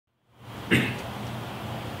بسم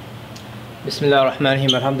الله الرحمن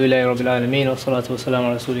الرحيم الحمد لله رب العالمين والصلاة والسلام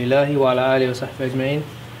على رسول الله وعلى آله وصحبه أجمعين.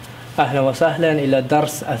 أهلا وسهلا إلى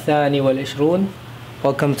الدرس الثاني والعشرون.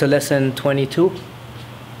 Welcome to lesson 22.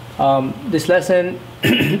 This lesson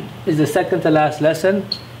is the second to last lesson.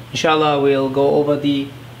 Inshallah we'll go over the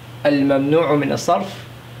al-mamnu' min as-sarf.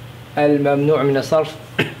 Al-mamnu' min as-sarf.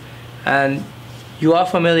 And you are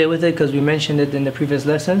familiar with it because we mentioned it in the previous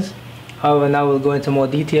lessons. However, now we'll go into more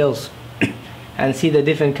details and see the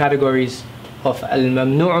different categories of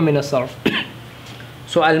al-mamnu' min as-sarf.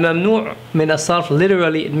 So al-mamnu' min as-sarf,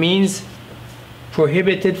 literally it means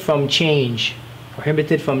prohibited from change.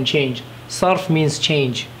 Prohibited from change. Sarf means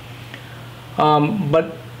change.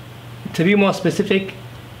 But to be more specific,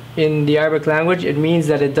 in the Arabic language, it means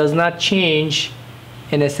that it does not change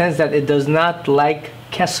in a sense that it does not like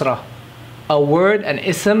kasra. A word, an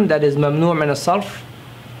ism that is mamnu' min as-sarf.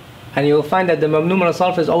 And you'll find that the mamnu' min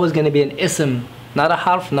as-sarf is always going to be an ism, not a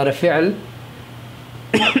harf, not a fi'l.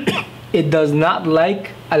 It does not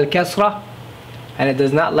like al-kasra and it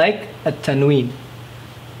does not like al-tanween.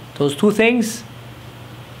 Those two things,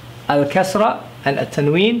 al-kasra and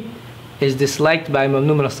al-tanween, is disliked by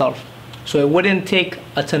mamnu' min as-sarf. So it wouldn't take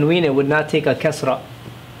a tanween, it would not take a kasra.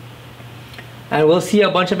 And we'll see a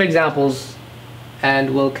bunch of examples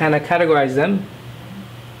and we'll kind of categorize them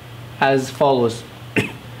as follows.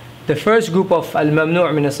 The first group of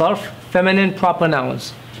al-mamnu' min as-sarf, feminine proper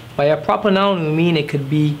nouns. By a proper noun we mean it could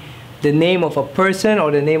be the name of a person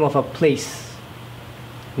or the name of a place.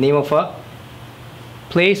 Name of a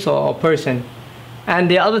place or a person. And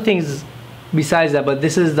there are other things besides that, but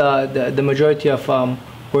this is the majority of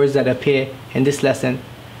words that appear in this lesson.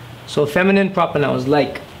 So feminine proper nouns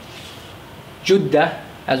like Judda.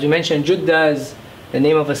 As we mentioned, Judda is the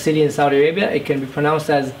name of a city in Saudi Arabia. It can be pronounced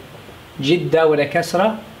as Jidda with a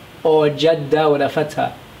kasra or Jadda with a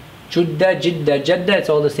fatha. Judda, Jidda, Jadda, it's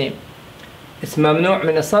all the same. It's mamnu'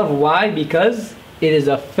 min as-sarf. Why? Because it is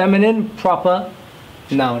a feminine proper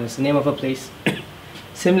noun. It's the name of a place.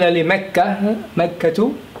 Similarly, Mecca,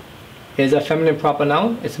 Meccatu is a feminine proper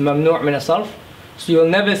noun. It's mamnu' min as-sarf. So you'll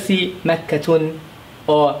never see Meccatun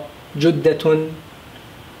or Juddatun.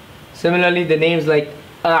 Similarly, the names like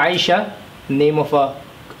Aisha, name of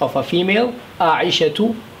a female,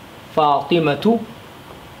 Aishatu, Fatimatu,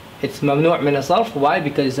 it's mamnu' min as-sarf. Why?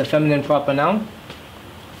 Because it's a feminine proper noun.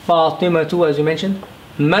 Fatimatu, as you mentioned,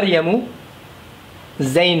 Maryamu,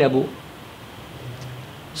 Zainabu.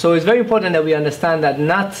 So it's very important that we understand that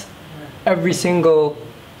not every single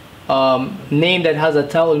name that has a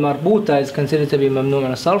ta'ul marbuta is considered to be mamnu'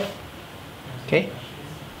 min as-sarf. Okay?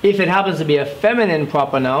 If it happens to be a feminine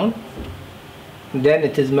proper noun, then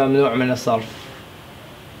it is mamnu' min as-sarf.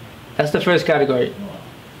 That's the first category.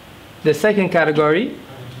 The second category,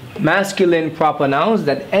 masculine proper nouns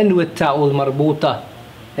that end with ta'ul marbuta.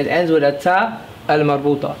 It ends with a ta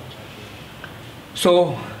al-marbuta.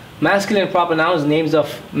 So masculine proper nouns, names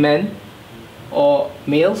of men or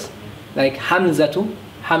males, like Hamzatu,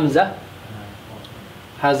 Hamza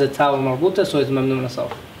has a ta al-marbuta, so it's mamnu' min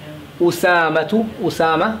as-sarf. Usamatu,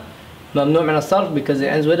 Usama, mamnu' min as-sarf because it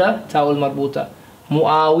ends with a ta al-marbuta.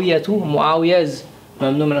 Muawiyatu, Muawiya is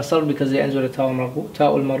mamnu' min as-sarf because it ends with a ta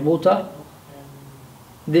al-marbuta.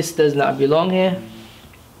 This does not belong here.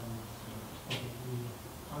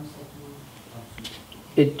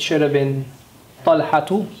 It should have been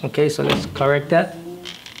Talhatu. Okay, so let's correct that.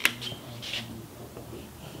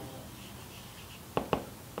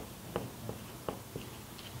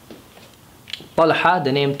 Talha,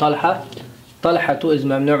 the name Talha. Talhatu is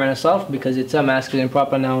mamnu' min as-sarf because it's a masculine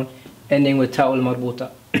proper noun ending with ta'ul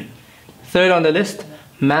marbuta. Third on the list,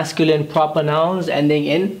 masculine proper nouns ending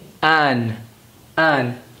in an.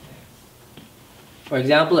 An. For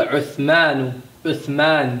example, Uthmanu,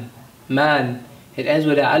 Uthman, man. It ends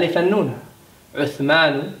with a alif and nun.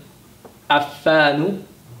 Uthmanu, Affanu,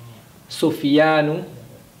 Sufyanu,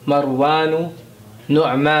 Marwanu,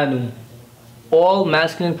 Nu'manu. All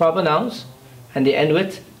masculine proper nouns and they end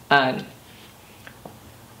with an.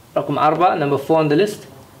 Raqam arba, number 4 on the list,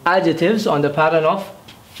 adjectives on the pattern of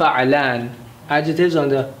fa'lan. Adjectives on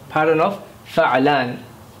the pattern of fa'lan.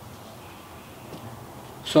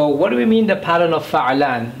 So what do we mean the pattern of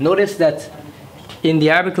fa'lan? Notice that in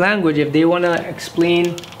the Arabic language, if they want to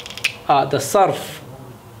explain the sarf,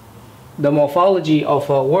 the morphology of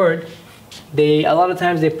a word, a lot of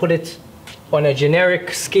times they put it on a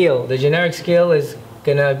generic scale. The generic scale is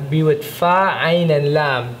gonna be with fa, ayn and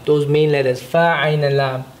lam, those main letters, fa, ayn and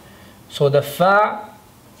lam. So the fa,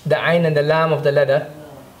 the ayn and the lam of the letter,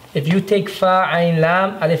 if you take fa, ayn,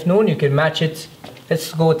 lam, alif, noon, you can match it.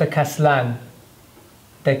 Let's go with the kaslan.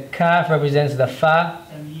 The kaf represents the fa,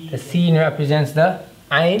 The sin represents the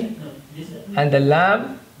ain, and the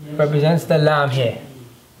lam represents the lam here.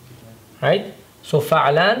 Right? So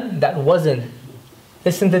fa'lan, that wasn't.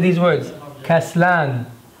 Listen to these words. Kaslan,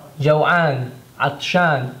 jaw'an,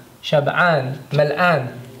 atshan, shab'an,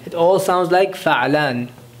 mal'an. It all sounds like fa'lan.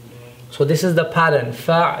 So this is the pattern,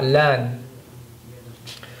 fa'lan.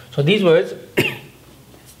 So these words,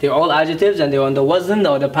 they're all adjectives and they're on the wazn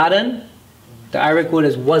or the pattern. The Arabic word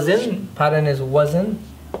is wazn, pattern is wazn.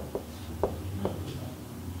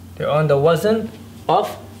 They're on the wazn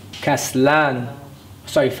of kaslan,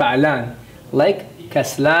 fa'lan. Like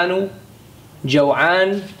kaslanu,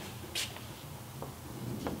 jaw'an.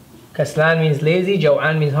 Kaslan means lazy,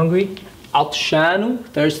 jaw'an means hungry. Atshanu,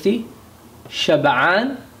 thirsty.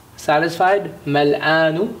 Shab'an, satisfied.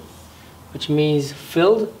 Mal'anu, which means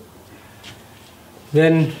filled.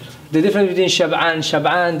 Then the difference between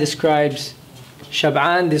Shab'an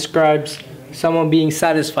describes someone being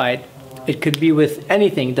satisfied. It could be with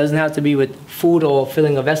anything, it doesn't have to be with food or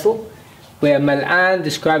filling a vessel. Where Mal'an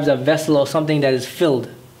describes a vessel or something that is filled.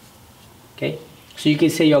 Okay? So you can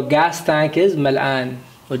say your gas tank is Mal'an,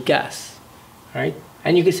 with gas. Right?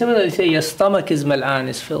 And you can similarly say your stomach is Mal'an,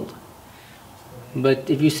 is filled. But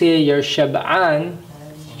if you say you're Shab'an,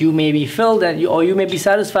 you may be filled or you may be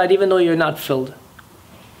satisfied even though you're not filled.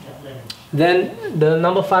 Then the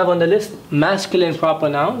number 5 on the list, masculine proper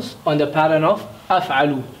nouns on the pattern of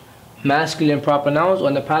af'alu. Masculine proper nouns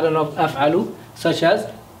on the pattern of af'alu, such as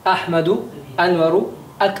Ahmadu, Anwaru,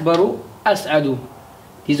 Akbaru, As'adu.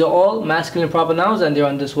 These are all masculine proper nouns and they're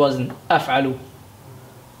on this wazn, af'alu.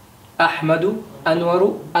 Ahmadu,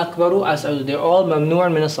 Anwaru, Akbaru, As'adu. They're all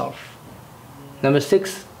mamnu'an min as-sarf. Number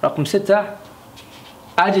 6, رقم 6,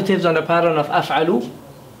 adjectives on the pattern of af'alu.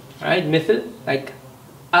 Right, مثل, like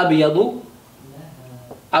Abyadu,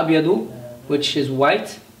 which is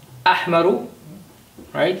white. Ahmaru,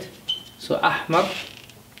 right? So Ahmar,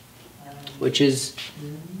 which is,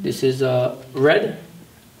 this is red.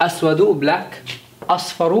 Aswadu, black.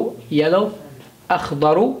 Asfaru, yellow.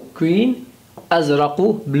 Akhdaru, green.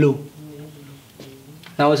 Azraqu, blue.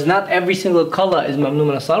 Now it's not every single color is mamnu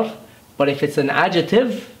min as-sarf, but if it's an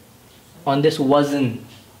adjective on this wazn,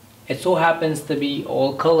 it so happens to be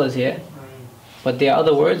all colors here. But there are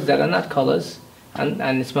other words that are not colors, and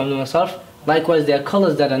it's mamnu min as-sarf. Likewise, there are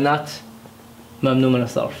colors that are not mamnu min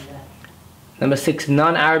as-sarf. Number 6,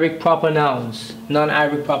 non-Arabic proper nouns.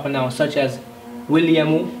 Non-Arabic proper nouns such as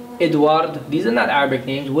Williamu, Edward. These are not Arabic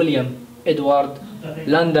names. William, Edward.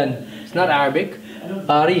 London, it's not Arabic.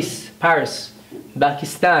 Paris, Paris.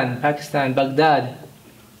 Pakistan, Baghdad.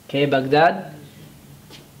 Okay, Baghdad.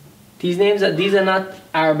 These are not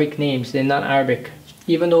Arabic names. They're not Arabic,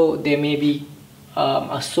 even though they may be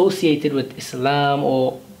associated with Islam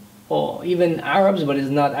or even Arabs, but it's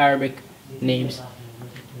not Arabic names.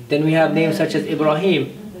 Then we have names such as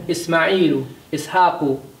Ibrahim, Ismailu,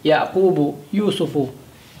 Ishaqu, Yaqubu, Yusufu.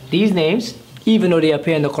 These names, even though they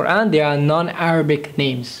appear in the Quran, they are non-Arabic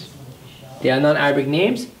names. They are non-Arabic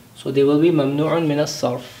names, so they will be mamnu'un min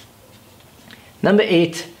as-sarf. Number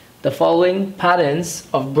 8, the following patterns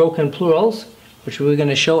of broken plurals, which we're going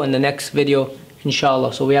to show in the next video,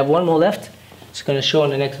 inshallah. So we have one more left. It's going to show in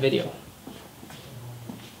the next video.